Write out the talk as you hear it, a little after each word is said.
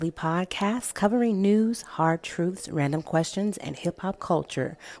podcast covering news, hard truths, random questions, and hip hop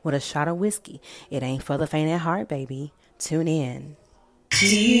culture with a shot of whiskey. It ain't for the faint at heart, baby. Tune in.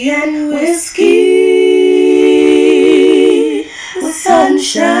 Tea and whiskey with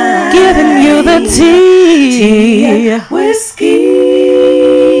sunshine. Giving you the tea. And whiskey.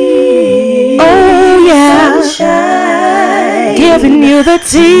 Oh, yeah. Sunshine. Giving you the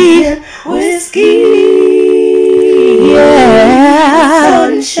tea. And whiskey. Yeah.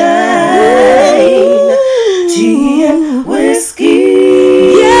 Sunshine. Tea and whiskey.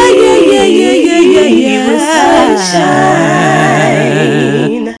 Yeah. With sunshine.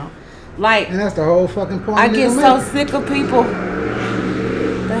 Like, And that's the whole fucking point. I get so sick of people.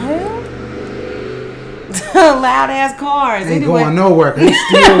 The hell? Loud ass cars. Ain't Anyway. going nowhere. 'Cause he's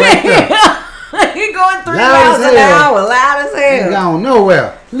still right there. He going 3 Loud miles as an hell. hour. Loud as Ain't hell. going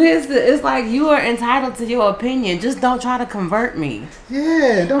nowhere. Listen, it's like you are entitled to your opinion. Just don't try to convert me.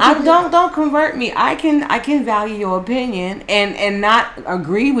 Yeah, Don't convert me. I can value your opinion and not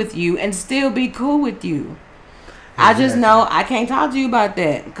agree with you and still be cool with you. I just know I can't talk to you about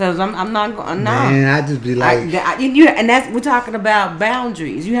that because I'm not going. No. Man, I just be like, And that's we're talking about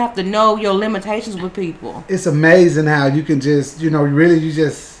boundaries. You have to know your limitations with people. it's amazing how you can just, you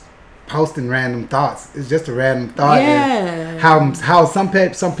just posting random thoughts. It's just a random thought. Yeah. And how some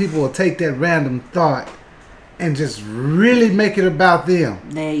people will take that random thought and just really make it about them.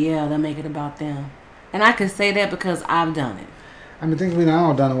 They'll make it about them, and I can say that because I've done it. I mean, think we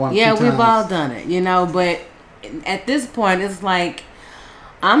all done it one. Yeah, two times. we've all done it, but at this point, it's like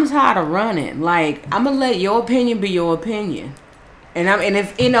I'm tired of running. Like I'm gonna let your opinion be your opinion, and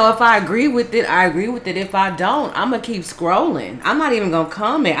if I agree with it, I agree with it. If I don't, I'm gonna keep scrolling. I'm not even gonna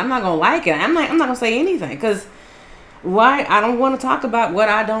comment. I'm not gonna like it. I'm not gonna say anything because why? I don't want to talk about what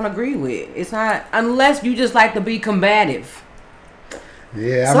I don't agree with. It's not unless you just like to be combative.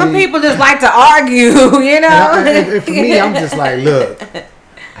 Yeah, Some people just like to argue, And for me, I'm just like, look,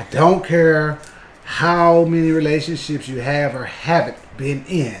 I don't care how many relationships you have or haven't been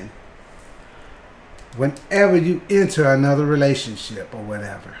in. Whenever you enter another relationship or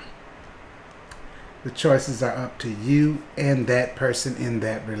whatever, the choices are up to you and that person in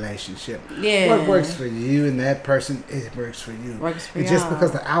that relationship. Yeah. What works for you and that person, it works for you. Works for and just y'all.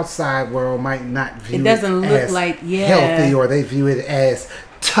 because the outside world might not view It doesn't look as like, healthy, or they view it as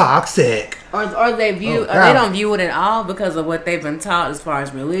toxic. Or they view, or they don't view it at all because of what they've been taught as far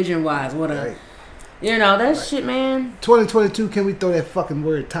as religion wise. Right. That shit, man. 2022, can we throw that fucking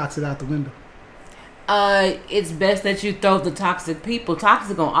word toxic out the window? It's best that you throw the toxic people.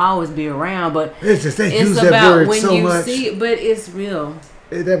 Toxic gonna always be around, but It's just they it's use that about word when so you much. see it. But it's real.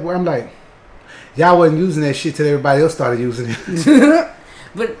 I'm like, y'all wasn't using that shit till everybody else started using it.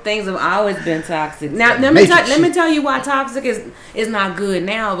 But things have always been toxic. Now let me tell you why toxic is not good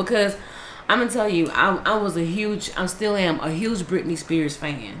now, because I'm gonna tell you I still am a huge Britney Spears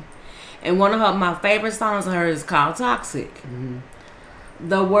fan, and one of my favorite songs of hers is called Toxic. Mm-hmm.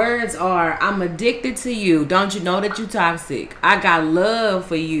 The words are, I'm addicted to you. Don't you know that you toxic? I got love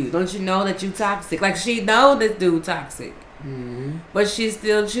for you. Don't you know that you toxic? Like, she know this dude toxic. Mm-hmm. But she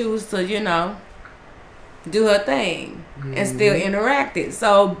still choose to, do her thing and still interact it.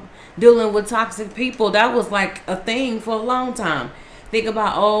 So, dealing with toxic people, that was like a thing for a long time. Think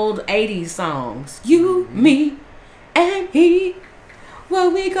about old 80s songs. You, me, and he.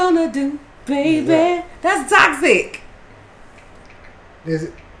 What we gonna do, baby? Yeah. That's toxic. Is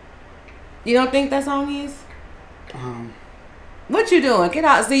it? You don't think that song is? What you doing? Get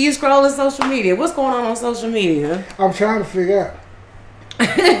out. See, you scrolling social media. What's going on social media? I'm trying to figure out.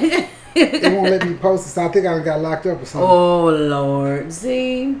 It won't let me post it, so I think I got locked up or something. Oh, Lord.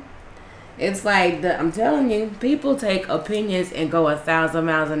 See? It's like, I'm telling you, people take opinions and go 1,000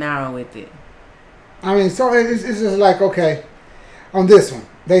 miles an hour with it. I mean, so it's just like, okay, on this one,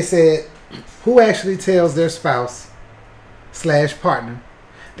 they said, who actually tells their spouse/partner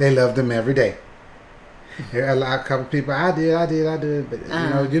they love them every day? There are a couple people, I did,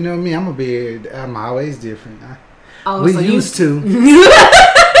 but you know me, I'm always different. We used to.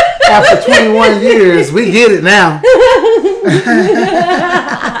 After 21 years, we get it now.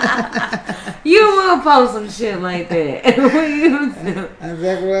 You will post some shit like that. That's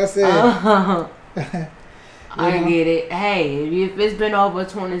exactly what I said. I get it. Hey, if it's been over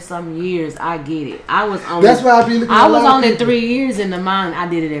 20-something years, I get it. I was only. That's why I be looking. I was only 3 years in the mine. I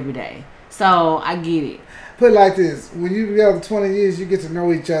did it every day, so I get it. Put it like this: when you together 20 years, you get to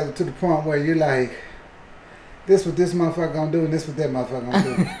know each other to the point where you're like, "This what this motherfucker gonna do, and this what that motherfucker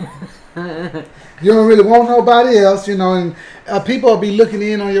gonna do." You don't really want nobody else, and people will be looking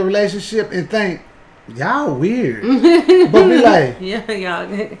in on your relationship and think, y'all weird. But we like, yeah,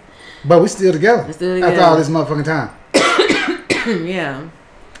 y'all. but we still together. We're still After together. all this motherfucking time. Yeah.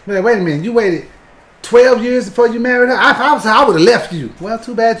 Wait a minute, you waited 12 years before you married her? I would have left you. Well,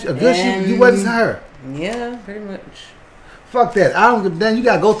 too bad. A good shit, you wasn't her. Yeah, pretty much. Fuck that. I don't give a damn. You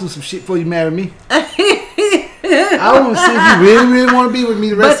gotta go through some shit before you marry me. I want to see if you really want to be with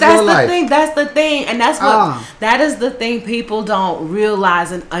me the rest of your life. That's the thing. And that's what, that is the thing people don't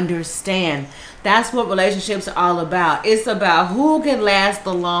realize and understand. That's what relationships are all about. It's about who can last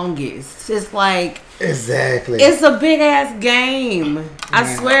the longest. It's like, exactly. It's a big ass game.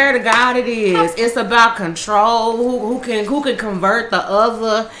 I swear to God, it is. It's about control. Who can convert the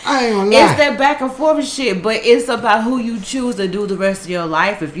other? I ain't gonna lie. It's that back and forth shit. But it's about who you choose to do the rest of your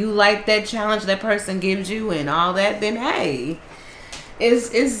life. If you like that challenge that person gives you and all that, then hey,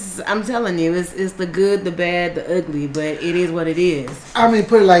 it's. I'm telling you, it's the good, the bad, the ugly. But it is what it is. I mean,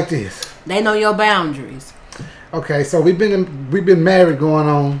 put it like this. They know your boundaries. Okay, so we've been married going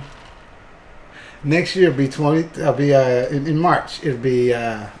on. Next year will be in March. It'll be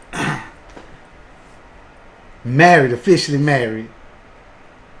married, officially married.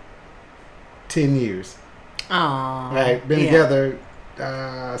 10 years. Oh, right. Been together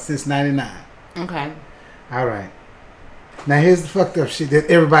since '99. Okay. All right. Now here's the fucked up shit that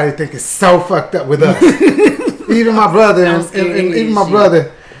everybody think is so fucked up with us. Even my brother and even my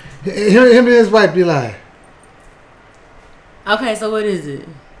brother, him and his wife be like. Okay, so what is it?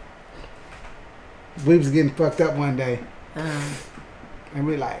 We was getting fucked up one day, and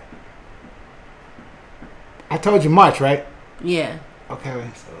we like. I told you March, right? Yeah. Okay,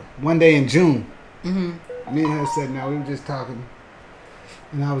 so one day in June, Mm-hmm. me and her said, "No, we were just talking,"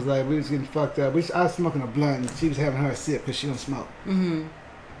 and I was like, "We was getting fucked up." I was smoking a blunt, and she was having her a sip because she don't smoke. Mm-hmm.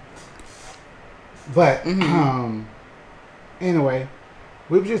 But anyway,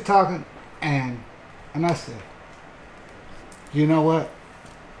 we were just talking, and I said, "You know what?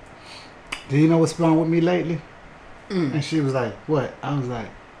 Do you know what's wrong with me lately?" And she was like, "What?" I was like,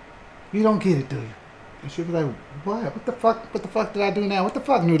 "You don't get it, do you?" And she was like, "What? What the fuck? What the fuck did I do now? What the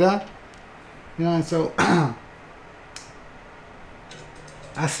fuck, Nuda?" You know, and so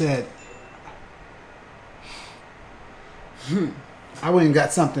I said, I went and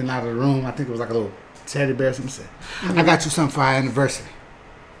got something out of the room. I think it was like a little teddy bear or something. I got you something for our anniversary.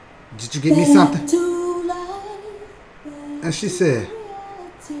 Did you get me something? And she said,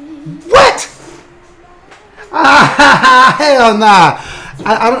 "What? Hell nah.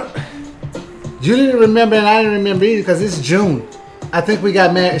 I don't. You didn't remember, and I didn't remember either because it's June. I think we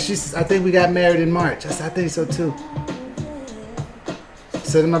got married. I think we got married in March." I said, "I think so too."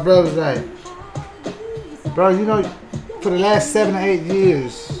 So then my brother was like, "Bro, you know, for the last 7 or 8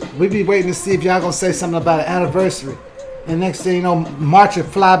 years, we be waiting to see if y'all gonna say something about an anniversary. And next thing you know, March would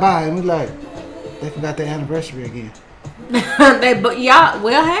fly by, and we like, they forgot their anniversary again." But y'all,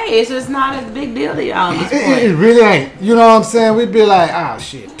 well, hey, it's just not as big deal to y'all at this point. It really ain't. You know what I'm saying? We'd be like, "Oh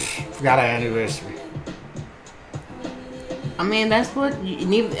shit, forgot our anniversary." I mean, that's what you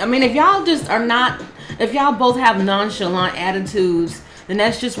need. I mean, if y'all just are not, if y'all both have nonchalant attitudes, then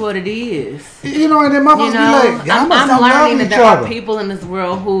that's just what it is. You know, and then my mom be like, "Y'all must not I'm learning love that each there are other." people in this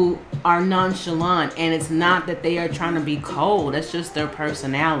world who are nonchalant, and it's not that they are trying to be cold. That's just their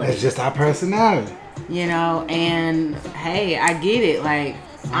personality. It's just our personality. You know, and hey, I get it. Like,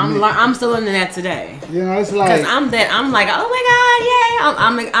 I'm still learning that today. You know, it's like, because I'm like, oh my god,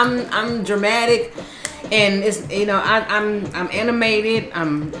 yeah, I'm dramatic, and it's, you know, I'm animated. I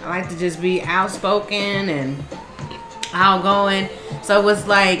like to just be outspoken and outgoing. So it's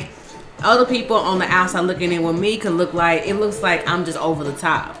like other people on the outside looking in with me could look like, it looks like I'm just over the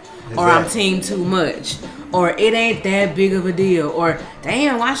top, or I'm team too much, or it ain't that big of a deal, or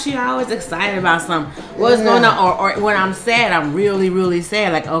damn, why she always excited about something? What's going on? Or when I'm sad, I'm really, really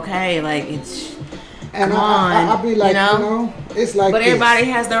sad. Like, okay, like it's. and come on, I'll be like, you know, it's like, but everybody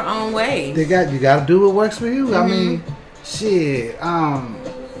has their own way. You got to do what works for you. I mean, shit.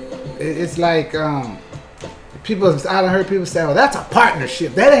 It's like people. I done heard people say, "Oh, that's a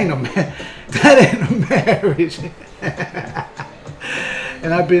partnership. That ain't a marriage."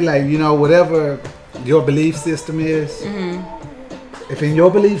 And I'd be like, you know, whatever your belief system is, if in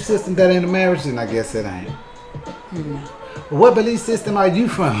your belief system that ain't a marriage, then I guess it ain't. But what belief system are you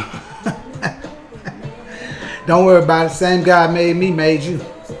from? Don't worry about it. Same God made me, made you.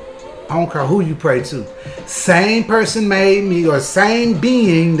 I don't care who you pray to. Same person made me, or same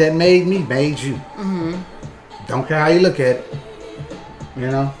being that made me, made you. Don't care how you look at it.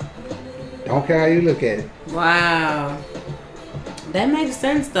 You know? Don't care how you look at it. Wow. That makes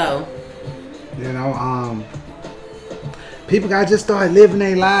sense, though. You know, People gotta just start living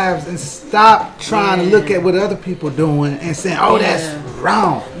their lives and stop trying to look at what other people doing and saying, "Oh, that's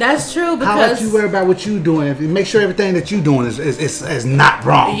wrong." That's true. Because how about you worry about what you doing? If you make sure everything that you doing is not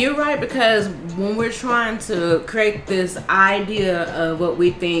wrong. You're right, because when we're trying to create this idea of what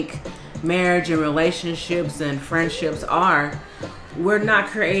we think marriage and relationships and friendships are, we're not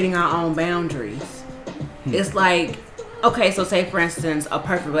creating our own boundaries. It's like, okay, so say for instance, a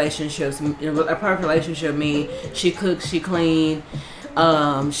perfect relationship means she cooks, she clean,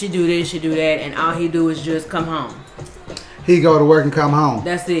 she do this, she do that, and all he do is just come home. He go to work and come home.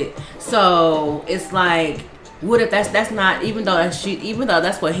 That's it. So it's like, what if that's not, even though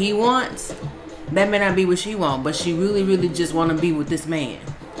that's what he wants, that may not be what she wants, but she really, really just want to be with this man.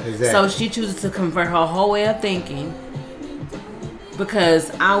 Exactly. So she chooses to convert her whole way of thinking because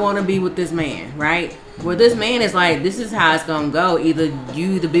I want to be with this man, right? Well, this man is like, this is how it's gonna go. Either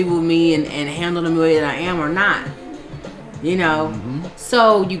you to be with me and handle the way that I am or not. You know?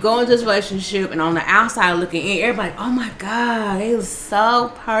 So you go into this relationship and on the outside looking in, everybody, oh my God, they was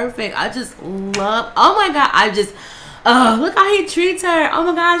so perfect. I just love, oh my God, look how he treats her. Oh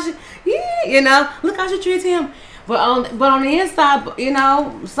my gosh, yeah, you know, look how she treats him. But on the inside, you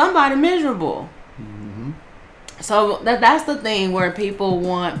know, somebody miserable. So that's the thing where people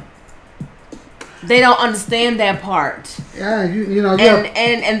want. They don't understand that part. Yeah, you know.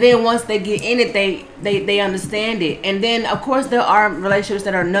 And then once they get in it, they understand it. And then of course there are relationships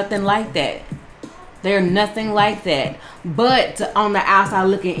that are nothing like that. They're nothing like that. But on the outside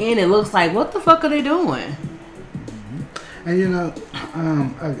looking in, it looks like, what the fuck are they doing? And you know,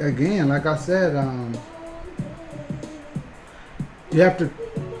 again, like I said, you have to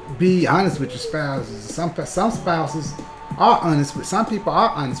be honest with your spouses. Some spouses are honest with. Some people are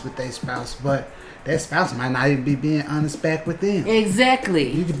honest with their spouse, but their spouse might not even be being honest back with them.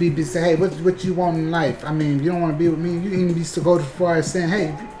 Exactly. You could be say, hey, what you want in life? I mean, if you don't want to be with me, you can be to go as far as saying,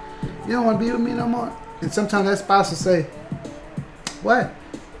 hey, you don't want to be with me no more. And sometimes that spouse will say, what?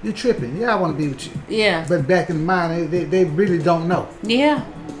 You tripping? Yeah, I want to be with you. Yeah. But back in the mind, they really don't know. Yeah.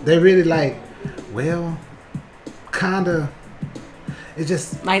 They really like, well, kinda. It's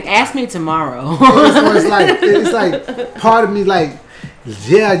just like, ask me tomorrow. it's like part of me like,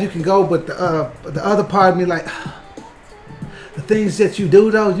 yeah, you can go, but the other part of me like, the things that you do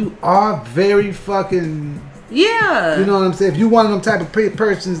though, you are very fucking. Yeah. You know what I'm saying? If you one of them type of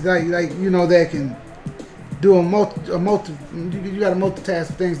persons like you know that can do you got a multitask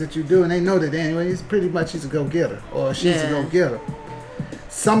of things that you do, and they know that anyway. It's pretty much he's a go getter or she's a go getter.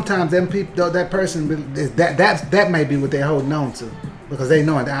 Sometimes them people, that person, that may be what they're holding on to because they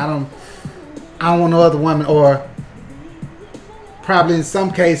know it. I don't want no other woman, or probably in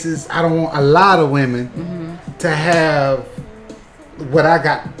some cases, I don't want a lot of women to have what I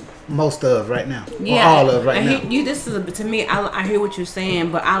got most of right now, or all of right now. This is to me. I hear what you're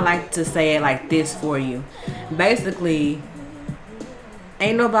saying, but I like to say it like this for you. Basically,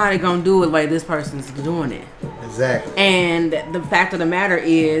 ain't nobody gonna do it like this person's doing it. Exactly. And the fact of the matter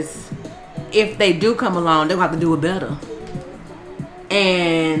is, if they do come along, they're gonna have to do it better.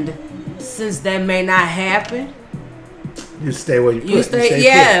 And since that may not happen, you stay where you put. You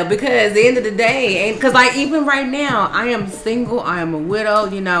stay because at the end of the day, because like even right now, I am single, I am a widow.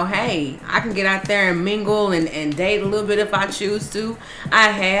 You know, hey, I can get out there and mingle and date a little bit if I choose to. I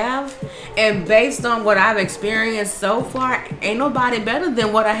have, and based on what I've experienced so far, ain't nobody better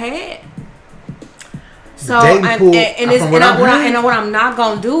than what I had. So what I'm not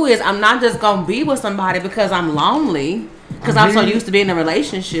gonna do is I'm not just gonna be with somebody because I'm lonely, because I'm so used to being in a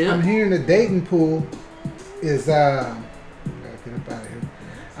relationship. I'm hearing the dating pool is gotta get up out of here.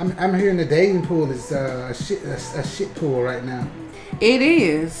 I'm hearing the dating pool is a shit pool right now. It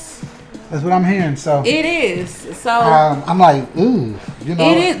is. That's what I'm hearing. So it is. So I'm like, ooh, you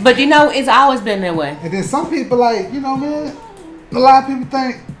know. It is, but you know, it's always been that way. And then some people like, you know, man. A lot of people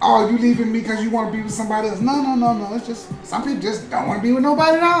think, oh, you leaving me because you want to be with somebody else. No. It's just, some people just don't want to be with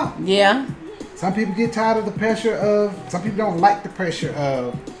nobody at all. Yeah. Some people get tired of the pressure of, some people don't like the pressure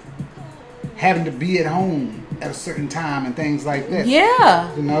of having to be at home at a certain time and things like that.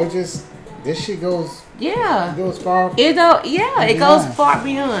 Yeah. You know, just, this shit goes, it goes far. It goes far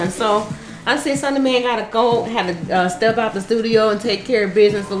beyond. So, I see Sunday Man had to step out the studio and take care of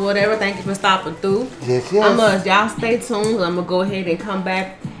business or whatever. Thank you for stopping through. Yes. Y'all stay tuned. I'm gonna go ahead and come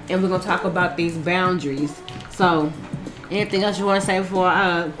back and we're gonna talk about these boundaries. So, anything else you want to say before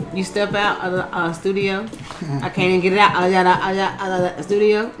you step out of the studio? I can't even get it out of the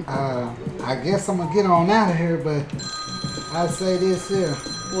studio. I guess I'm gonna get on out of here, but I'll say this here.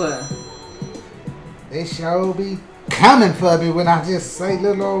 What? They sure be coming for me when I just say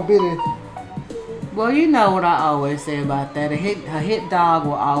little old bitty Well, you know what I always say about that. A hit dog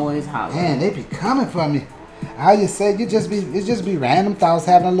will always holler. Man, they be coming for me. I just say it just be random thoughts,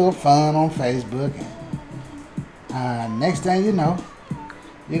 having a little fun on Facebook. And, next thing you know,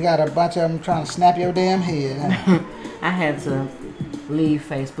 you got a bunch of them trying to snap your damn head. I had to leave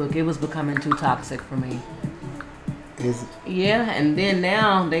Facebook. It was becoming too toxic for me. Yeah, and then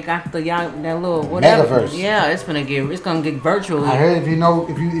now they got that little whatever. Metaverse. Yeah, it's gonna get virtual. I heard if you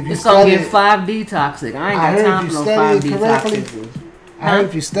it's gonna get 5D toxic. I ain't got time for no 5D toxic. I heard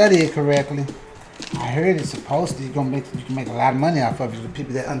if you study it correctly, I heard it's supposed to you can make a lot of money off of it with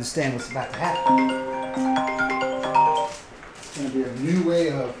people that understand what's about to happen. It's gonna be a new way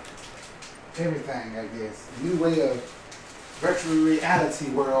of everything, I guess. A new way of virtual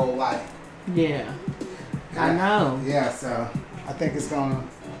reality world life. Yeah. I know. Yeah, so I think it's gonna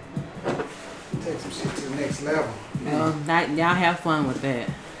take some shit to the next level. Well, y'all have fun with that.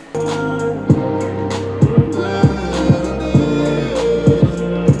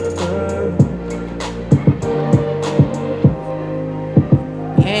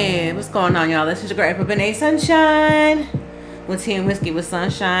 Hey, what's going on, y'all? This is your girl April Benet Sunshine with Tea and Whiskey with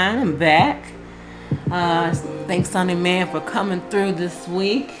Sunshine. I'm back. Thanks, Sonny Man, for coming through this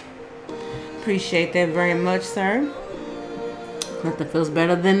week. Appreciate that very much, sir. Nothing feels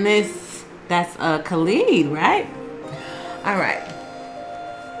better than this. That's Khalid, right? All right.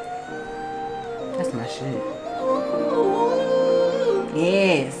 That's my shit.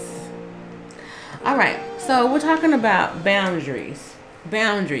 Yes. All right. So we're talking about boundaries.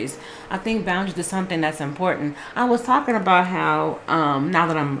 Boundaries. I think boundaries is something that's important. I was talking about how now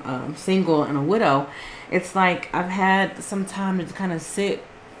that I'm single and a widow, it's like I've had some time to kind of sit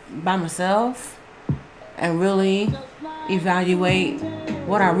by myself and really evaluate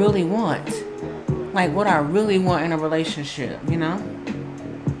what I really want. Like what I really want in a relationship, you know?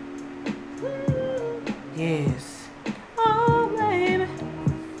 Yes. Oh, baby.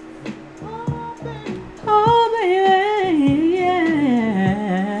 Oh, baby.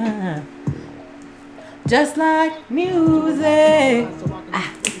 Yeah. Just like music.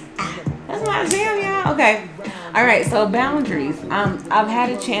 That's my jam, y'all. Okay. All right, so boundaries. I've had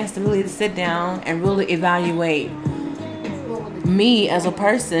a chance to really sit down and really evaluate me as a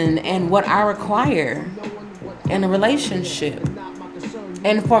person and what I require in a relationship,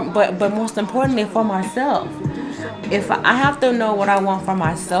 and but most importantly for myself. If I have to know what I want for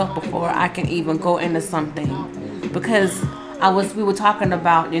myself before I can even go into something, because we were talking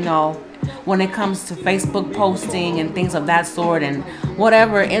about, you know, when it comes to Facebook posting and things of that sort and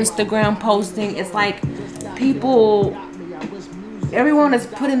whatever, Instagram posting, it's like everyone is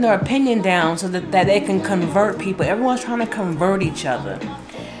putting their opinion down so that they can convert people. Everyone's trying to convert each other.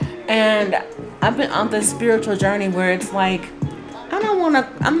 And I've been on this spiritual journey where it's like,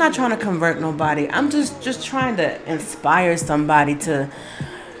 I'm not trying to convert nobody. I'm just trying to inspire somebody to,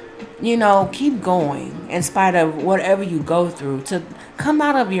 you know, keep going in spite of whatever you go through, to come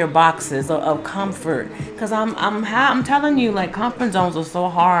out of your boxes of comfort. Because I'm telling you, like, comfort zones are so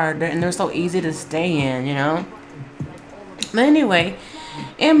hard and they're so easy to stay in, you know. But anyway,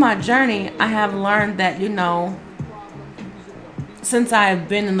 in my journey, I have learned that, you know, since I have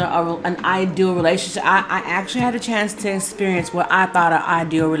been in an ideal relationship, I actually had a chance to experience what I thought an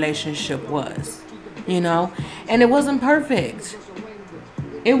ideal relationship was, you know. And it wasn't perfect.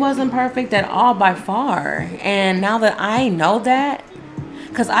 It wasn't perfect at all by far. And now that I know that,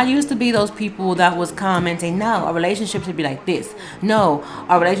 because I used to be those people that was commenting, no, a relationship should be like this. No,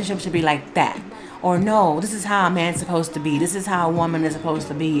 a relationship should be like that. Or no, this is how a man's supposed to be. This is how a woman is supposed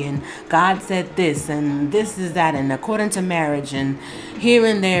to be. And God said this and this is that. And according to marriage and here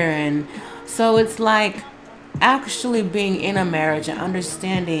and there. And so it's like actually being in a marriage and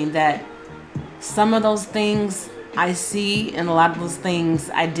understanding that some of those things I see and a lot of those things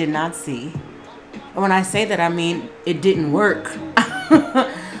I did not see. And when I say that, I mean it didn't work.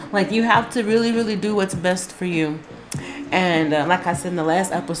 Like you have to really, really do what's best for you. And like I said in the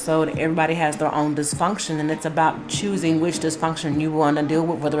last episode, everybody has their own dysfunction, and it's about choosing which dysfunction you want to deal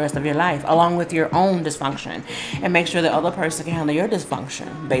with for the rest of your life, along with your own dysfunction, and make sure the other person can handle your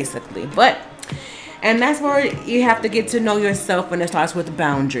dysfunction, basically. And that's where you have to get to know yourself, when it starts with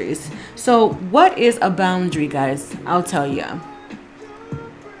boundaries. So what is a boundary, guys? I'll tell you.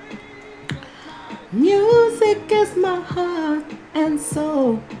 Music is my heart and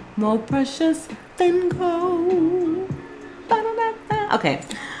soul, more precious than gold. Okay,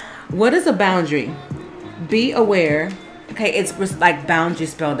 what is a boundary? Be aware. Okay, it's like boundary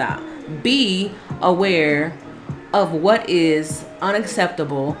spelled out. Be aware of what is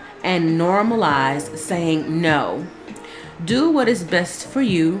unacceptable and normalize saying no. Do what is best for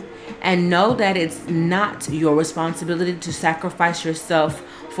you And know that it's not your responsibility to sacrifice yourself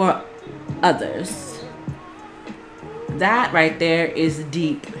for others. That right there is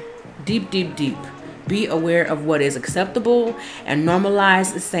deep. Deep, deep, deep. Be aware of what is acceptable and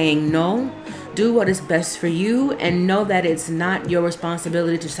normalize saying no. Do what is best for you and know that it's not your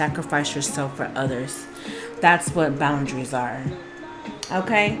responsibility to sacrifice yourself for others. That's what boundaries are.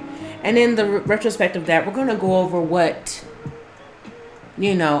 Okay? And in the retrospect of that, we're going to go over what,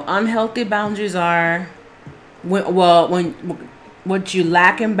 unhealthy boundaries are, what you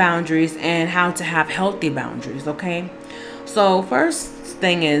lack in boundaries, and how to have healthy boundaries, okay? So first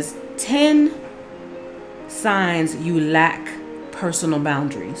thing is 10 signs you lack personal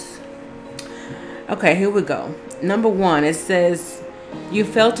boundaries. Okay, here we go. Number 1, it says you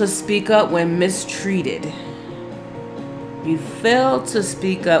fail to speak up when mistreated. You fail to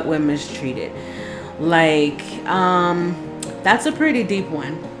speak up when mistreated. That's a pretty deep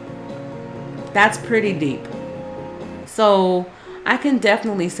one. That's pretty deep. So I can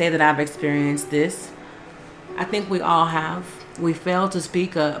definitely say that I've experienced this. I think we all have. We fail to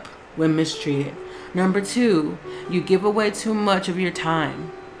speak up when mistreated. Number 2, you give away too much of your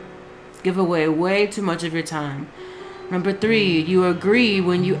time. Give away way too much of your time. Number 3, you agree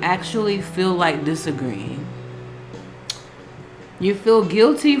when you actually feel like disagreeing. You feel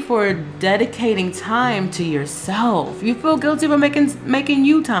guilty for dedicating time to yourself. You feel guilty for making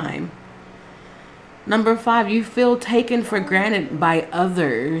you time. Number 5, you feel taken for granted by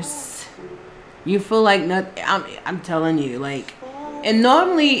others. You feel like I'm telling you, and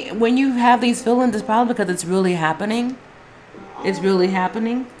normally when you have these feelings, it's probably because it's really happening. It's really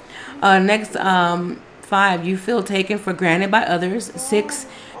happening. Next, 5, you feel taken for granted by others. 6,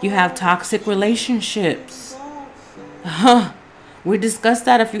 you have toxic relationships. We discussed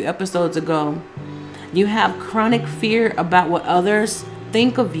that a few episodes ago. You have chronic fear about what others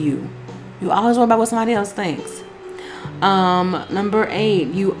think of you. You always worry about what somebody else thinks. Number 8,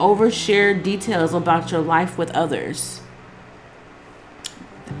 you overshare details about your life with others.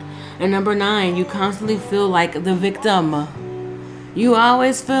 And number 9, you constantly feel like the victim. You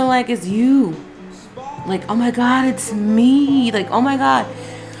always feel like it's you. Oh my God, it's me. Oh my God,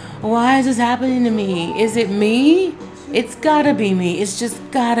 why is this happening to me? Is it me? It's gotta be me. It's just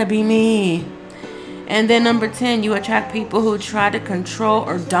gotta be me. And then number 10, you attract people who try to control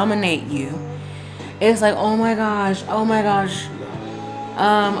or dominate you. It's oh my gosh.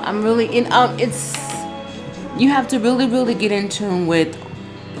 I'm really you have to really, really get in tune with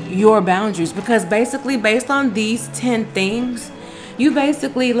your boundaries, because basically based on these 10 things, you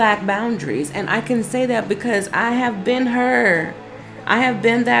basically lack boundaries. And I can say that because I have been her. I have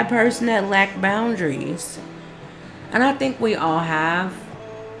been that person that lacked boundaries. And I think we all have.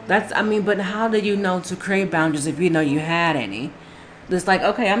 But how do you know to create boundaries if you know you had any? It's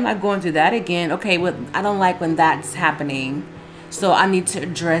okay, I'm not going through that again. Okay, I don't like when that's happening, so I need to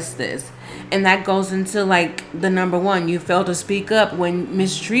address this. And that goes into the number 1, you fail to speak up when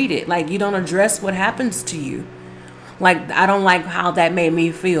mistreated. You don't address what happens to you. I don't like how that made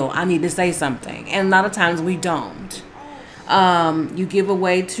me feel. I need to say something. And a lot of times we don't. You give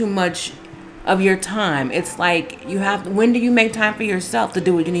away too much of your time. It's when do you make time for yourself to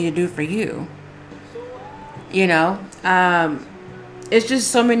do what you need to do for you? It's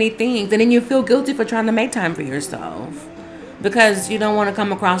just so many things. And then you feel guilty for trying to make time for yourself because you don't want to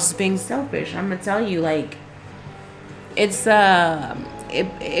come across as being selfish. I'm gonna tell you, it's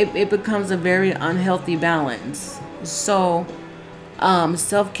it becomes a very unhealthy balance. So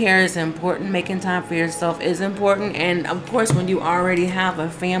self-care is important. Making time for yourself is important. And of course, when you already have a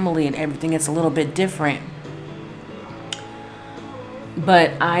family and everything, it's a little bit different.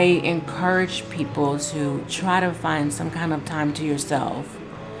 But I encourage people to try to find some kind of time to yourself.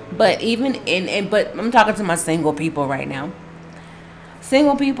 But but I'm talking to my single people right now.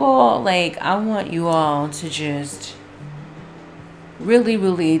 Single people, I want you all to just really,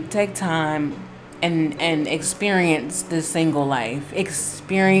 really take time and experience the single life.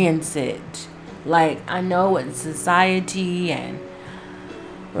 Experience it. I know what society and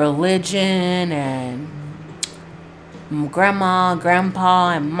religion and grandma,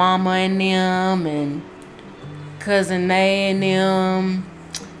 grandpa, and mama and them and cousin they and them.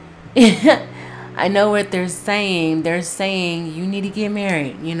 I know what they're saying. They're saying you need to get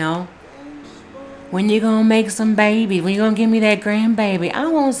married, When you gonna make some babies? When you gonna give me that grandbaby? I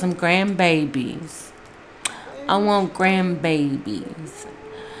want some grandbabies. I want grandbabies.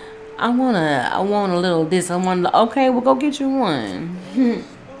 I want a little this. Okay, we'll go get you one.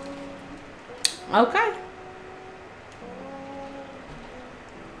 Okay.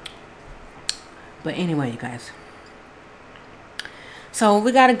 But anyway, you guys. So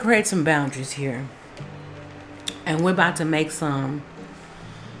we got to create some boundaries here. And we're about to make some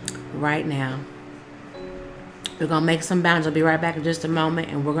right now. We're going to make some boundaries. I'll be right back in just a moment.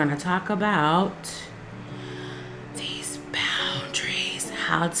 And we're going to talk about these boundaries.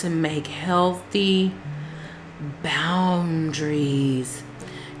 How to make healthy boundaries.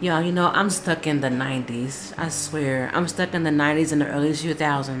 Y'all, you know, I'm stuck in the 90s. I swear. I'm stuck in the 90s and the early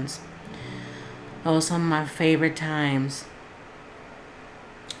 2000s. Those are some of my favorite times.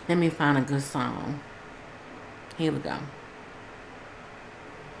 Let me find a good song. Here we go.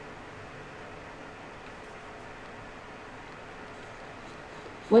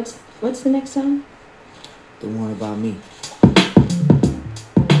 What's the next song? The one about me.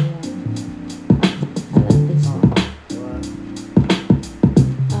 I like this song.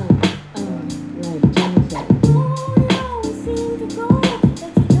 Right. Johnny said.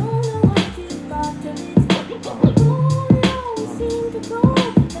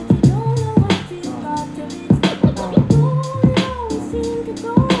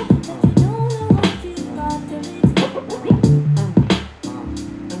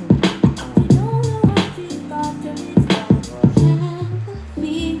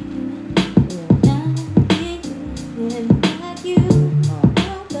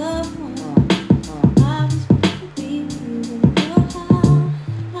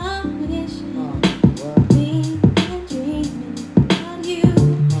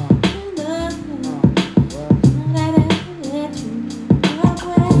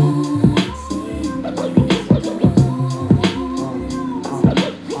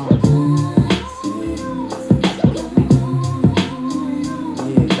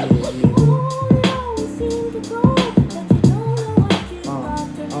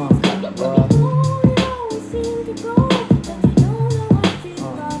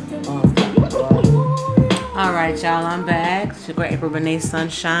 Y'all, I'm back. It's your girl April Renee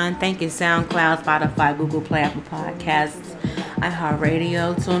Sunshine. Thank you, SoundCloud, Spotify, Google Play, Apple Podcasts,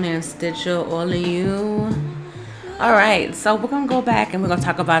 iHeartRadio, TuneIn, Stitcher, all of you. All right, so we're going to go back and we're going to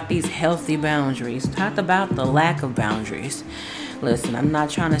talk about these healthy boundaries. Talked about the lack of boundaries. Listen, I'm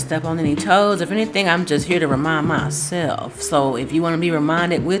not trying to step on any toes. If anything, I'm just here to remind myself. So if you want to be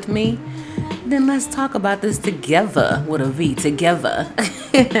reminded with me, then let's talk about this together with a V, together.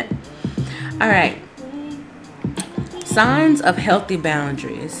 All right. Signs of healthy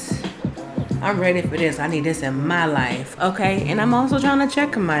boundaries. I'm ready for this. I need this in my life, okay? And I'm also trying to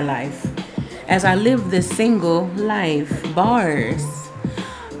check in my life as I live this single life. Bars.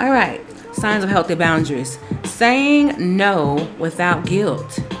 All right. Signs of healthy boundaries. Saying no without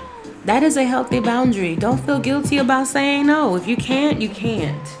guilt. That is a healthy boundary. Don't feel guilty about saying no. If you can't, you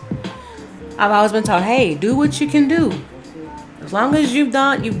can't. I've always been taught, hey, do what you can do. As long as you've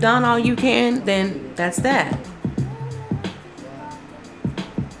done all you can, then that's that.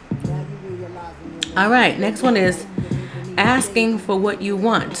 All right, next one is asking for what you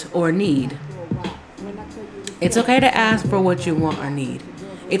want or need. It's okay to ask for what you want or need.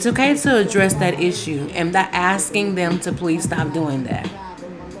 It's okay to address that issue and not asking them to please stop doing that.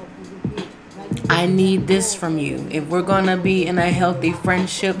 I need this from you. If we're going to be in a healthy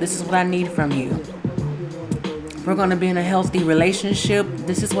friendship, this is what I need from you. If we're going to be in a healthy relationship,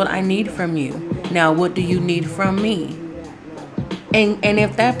 this is what I need from you. Now, what do you need from me? And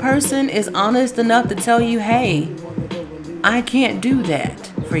if that person is honest enough to tell you, hey, I can't do that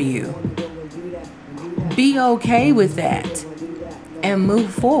for you, be okay with that and move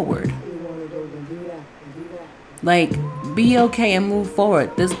forward. Like, be okay and move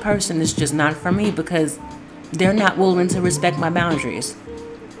forward. This person is just not for me because they're not willing to respect my boundaries.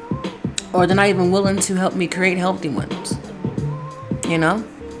 Or they're not even willing to help me create healthy ones. You know?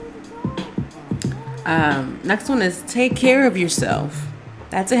 Next one is take care of yourself.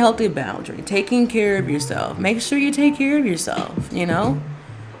 That's a healthy boundary. Taking care of yourself. Make sure you take care of yourself, you know?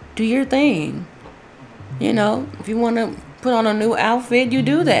 Do your thing. You know, if you want to put on a new outfit, you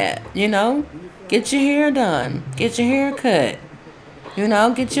do that, you know? Get your hair done. Get your hair cut. You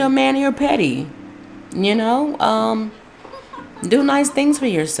know, get your mani or pedi. You know, do nice things for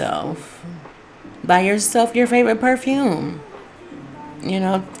yourself. Buy yourself your favorite perfume. You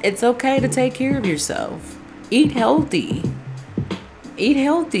know, it's okay to take care of yourself. Eat healthy. Eat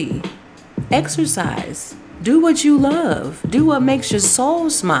healthy. Exercise. Do what you love. Do what makes your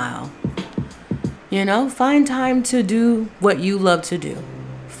soul smile. You know, find time to do what you love to do.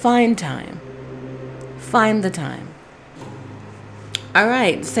 Find time. Find the time. All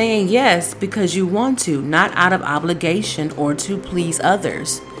right, saying yes because you want to, not out of obligation or to please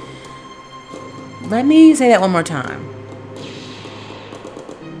others. Let me say that one more time.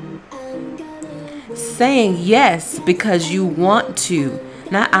 saying yes because you want to,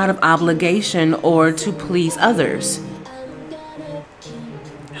 not out of obligation or to please others.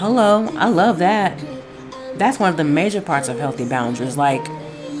 Hello, I love that. That's one of the major parts of healthy boundaries. Like,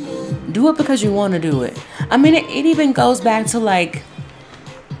 do it because you want to do it. I mean, it even goes back to like,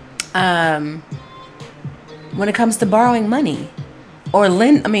 when it comes to borrowing money or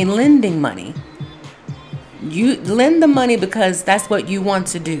lending money. You lend the money because that's what you want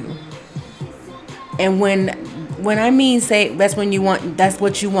to do. And when I mean say that's what you want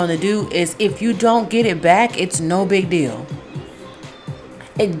to do, is if you don't get it back, it's no big deal.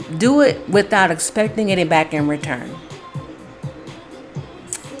 Do it without expecting it back in return.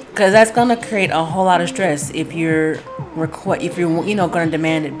 Because that's gonna create a whole lot of stress if you're gonna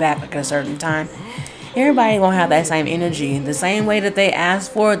demand it back at a certain time. Everybody won't have that same energy. The same way that they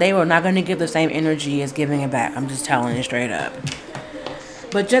asked for, they were not gonna give the same energy as giving it back. I'm just telling you straight up.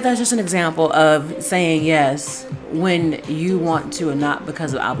 But that's just an example of saying yes when you want to and not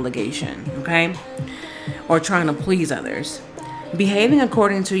because of obligation, okay? Or trying to please others. Behaving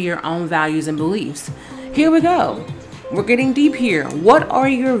according to your own values and beliefs. Here we go. We're getting deep here. What are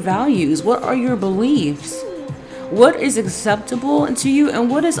your values? What are your beliefs? What is acceptable to you and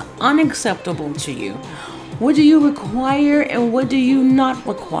what is unacceptable to you? What do you require and what do you not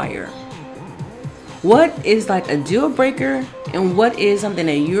require? What is like a deal breaker and what is something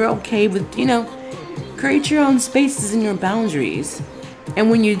that you're okay with? Create your own spaces and your boundaries. And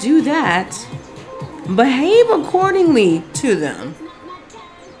when you do that, behave accordingly to them.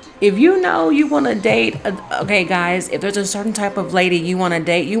 If you know you want to date, okay guys, if there's a certain type of lady you want to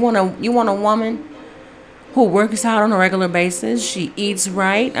date, you want a woman who works out on a regular basis, she eats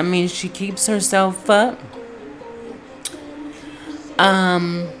right, she keeps herself up,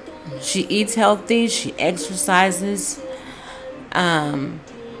 she eats healthy, she exercises,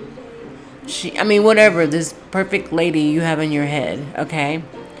 whatever, this perfect lady you have in your head, okay?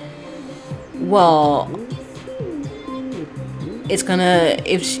 Well, it's gonna,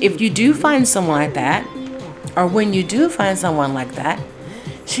 if you do find someone like that, or when you do find someone like that,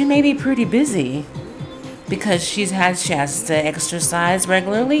 she may be pretty busy because she has to exercise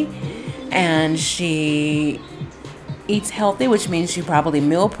regularly and she eats healthy, which means she probably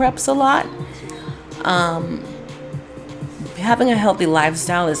meal preps a lot. Having a healthy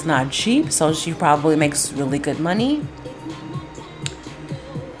lifestyle is not cheap, so she probably makes really good money.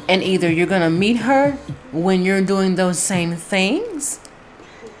 And either you're going to meet her when you're doing those same things,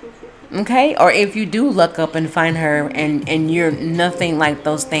 okay? Or if you do look up and find her and you're nothing like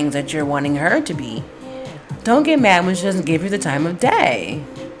those things that you're wanting her to be, don't get mad when she doesn't give you the time of day.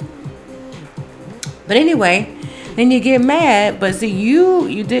 But anyway, then you get mad, but see,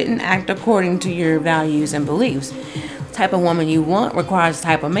 you didn't act according to your values and beliefs. The type of woman you want requires the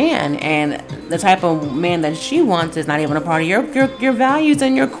type of man, and the type of man that she wants is not even a part of your values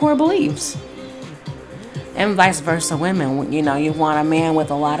and your core beliefs. And vice versa, women, you want a man with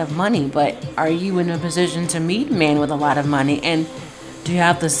a lot of money, but are you in a position to meet men with a lot of money? And do you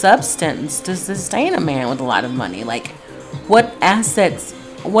have the substance to sustain a man with a lot of money? Like, what assets,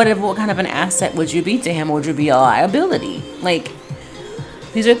 what kind of an asset would you be to him? Or would you be a liability? Like,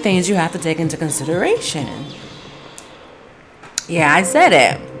 these are things you have to take into consideration. Yeah, I said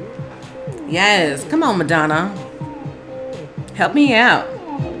it. Yes, come on, Madonna. Help me out.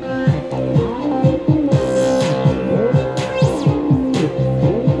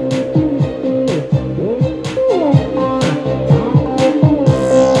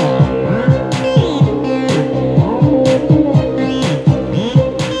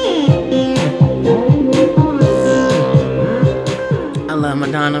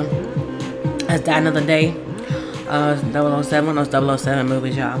 Madonna. That's Die Another Day. 007, those 007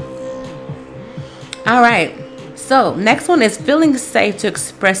 movies, y'all. Alright. So, next one is feeling safe to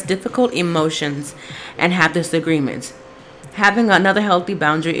express difficult emotions and have disagreements. Having another healthy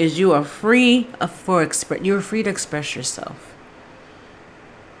boundary is you are free to express yourself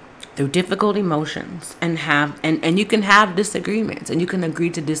through difficult emotions and you can have disagreements and you can agree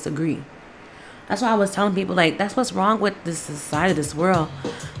to disagree. That's why I was telling people, like, that's what's wrong with this society, this world.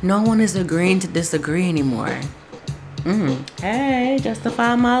 No one is agreeing to disagree anymore. Hey,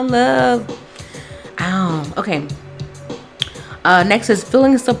 justify my love. Okay. Next is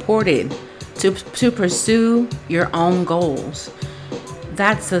feeling supported to pursue your own goals.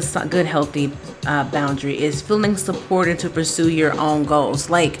 That's a good, healthy boundary, is feeling supported to pursue your own goals.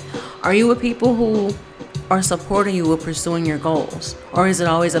 Like, are you with people who are supporting you with pursuing your goals? Or is it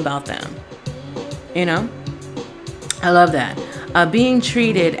always about them? I love that. Being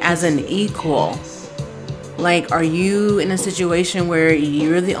treated as an equal. Like, are you in a situation where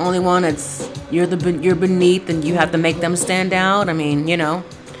you're the only one you're beneath and you have to make them stand out? I mean, did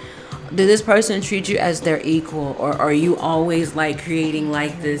this person treat you as their equal, or are you always like creating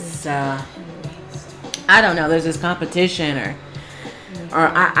like this? I don't know. There's this competition, or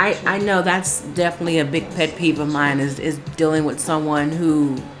I know that's definitely a big pet peeve of mine is dealing with someone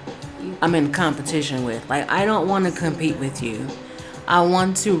who I'm in competition with. Like, I don't want to compete with you. I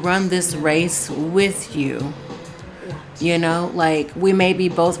want to run this race with you. Like, we may be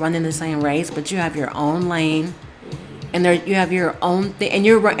both running the same race, but you have your own lane, and you have your own thing, and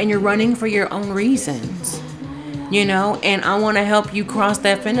you're running for your own reasons. And I want to help you cross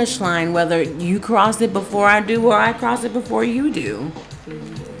that finish line, whether you cross it before I do or I cross it before you do.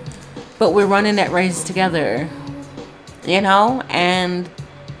 But we're running that race together, and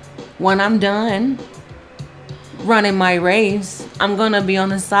when I'm done running my race, I'm going to be on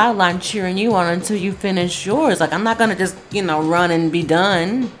the sideline cheering you on until you finish yours. Like, I'm not going to just, run and be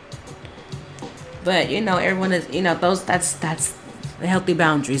done. But, everyone is, that's the healthy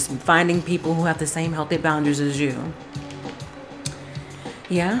boundaries. Finding people who have the same healthy boundaries as you.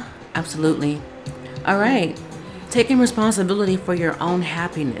 Yeah, absolutely. All right. Taking responsibility for your own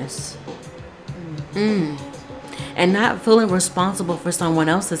happiness. And not feeling responsible for someone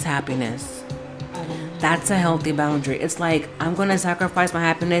else's happiness. That's a healthy boundary. It's like, I'm going to sacrifice my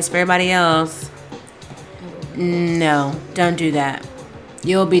happiness for everybody else. No, don't do that.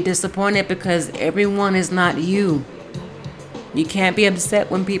 You'll be disappointed because everyone is not you. You can't be upset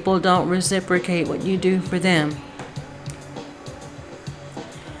when people don't reciprocate what you do for them.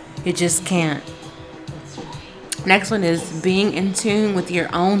 You just can't. Next one is being in tune with your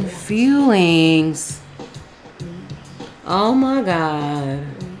own feelings. Oh my God.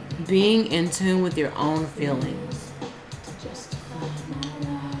 Being in tune with your own feelings.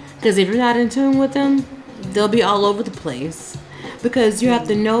 Because if you're not in tune with them, they'll be all over the place. Because you have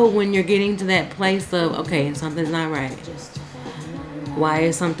to know when you're getting to that place of, okay, something's not right. Why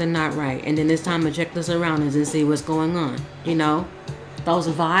is something not right? And then it's time to check the surroundings and see what's going on. Those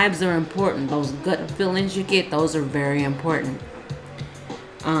vibes are important. Those gut feelings you get, those are very important.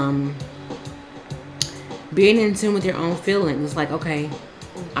 Being in tune with your own feelings. Like, okay,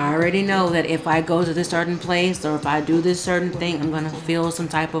 I already know that if I go to this certain place or if I do this certain thing, I'm going to feel some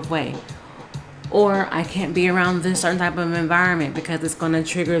type of way. Or I can't be around this certain type of environment because it's going to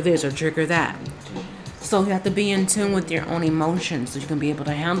trigger this or trigger that. So you have to be in tune with your own emotions so you can be able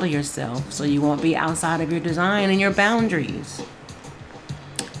to handle yourself, so you won't be outside of your design and your boundaries.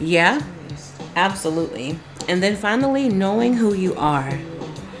 Yeah, absolutely. And then finally, knowing who you are,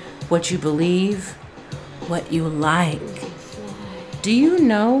 what you believe, what you like. Do you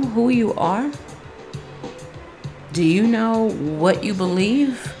know who you are? Do you know what you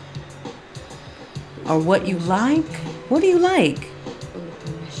believe? Or what you like? What do you like?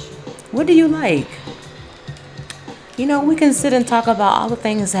 What do you like? We can sit and talk about all the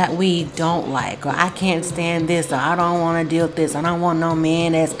things that we don't like. Or I can't stand this. Or I don't want to deal with this. I don't want no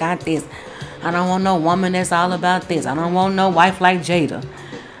man that's got this. I don't want no woman that's all about this. I don't want no wife like Jada.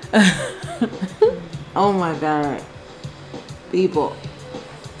 Oh my God. People.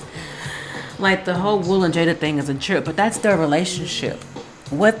 Like, the whole Will and Jada thing is a trip. But that's their relationship.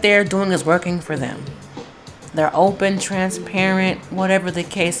 What they're doing is working for them. They're open, transparent, whatever the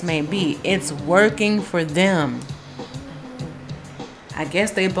case may be. It's working for them. I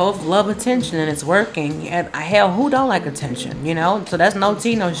guess they both love attention and it's working. Hell, who don't like attention, So that's no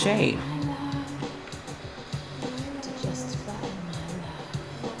tea, no shade.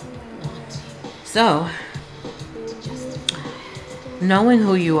 So, knowing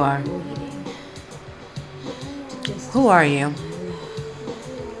who you are. Who are you?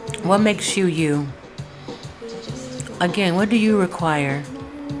 What makes you you? Again, what do you require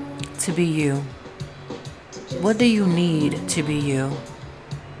to be you? What do you need to be you?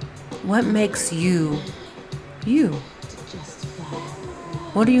 What makes you you?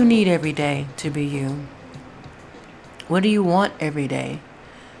 What do you need every day to be you? What do you want every day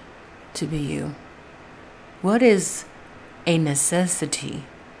to be you? What is a necessity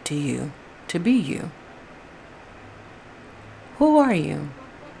to you to be you? Who are you?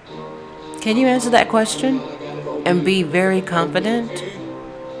 Can you answer that question and be very confident?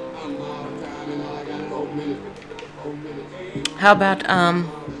 How about,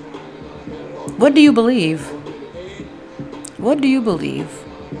 what do you believe? What do you believe?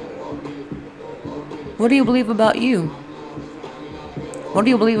 What do you believe about you? What do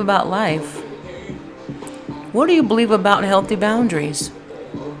you believe about life? What do you believe about healthy boundaries?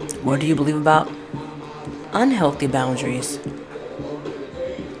 What do you believe about unhealthy boundaries?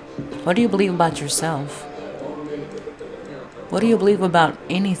 What do you believe about yourself? What do you believe about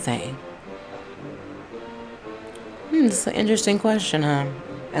anything? It's an interesting question, huh?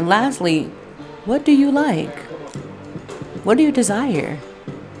 And lastly, what do you like? What do you desire?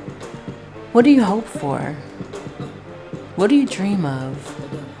 What do you hope for? What do you dream of?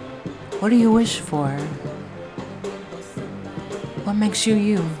 What do you wish for? What makes you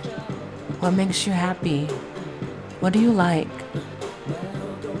you? What makes you happy? What do you like?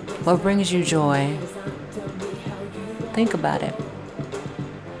 What brings you joy? Think about it.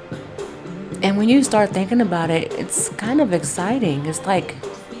 And when you start thinking about it, it's kind of exciting. It's like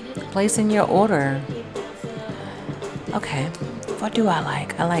placing your order. Okay, what do I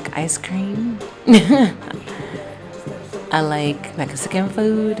like? I like ice cream. I like Mexican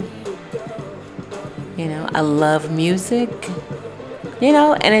food. I love music.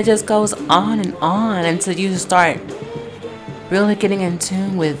 And it just goes on and on until you start really getting in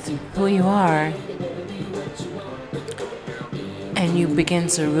tune with who you are. And you begin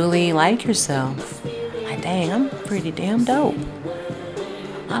to really like yourself. Like, dang, I'm pretty damn dope.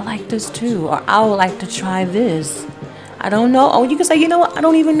 I like this too. Or I would like to try this. I don't know. Oh, you can say, you know what? I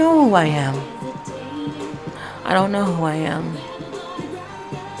don't even know who I am. I don't know who I am.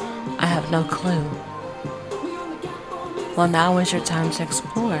 I have no clue. Well, now is your time to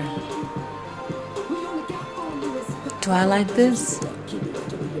explore. Do I like this?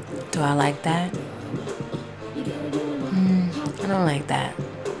 Do I like that? I don't like that.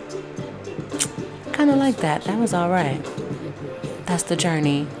 I kind of like that. That was alright. That's the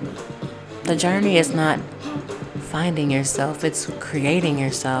journey. The journey is not finding yourself, it's creating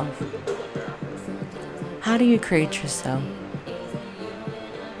yourself. How do you create yourself?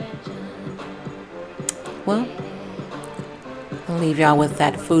 Well, I'll leave y'all with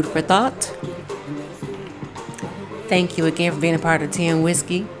that food for thought. Thank you again for being a part of Tea and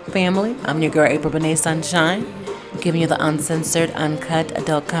Whiskey family. I'm your girl, April Benet Sunshine, giving you the uncensored, uncut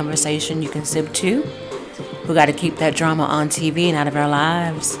adult conversation you can sip to. We got to keep that drama on TV and out of our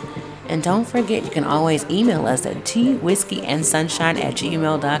lives. And don't forget, you can always email us at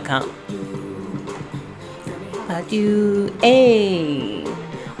teawhiskeyandsunshine@gmail.com. Adieu. Hey.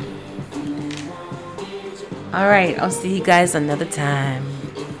 All right, I'll see you guys another time.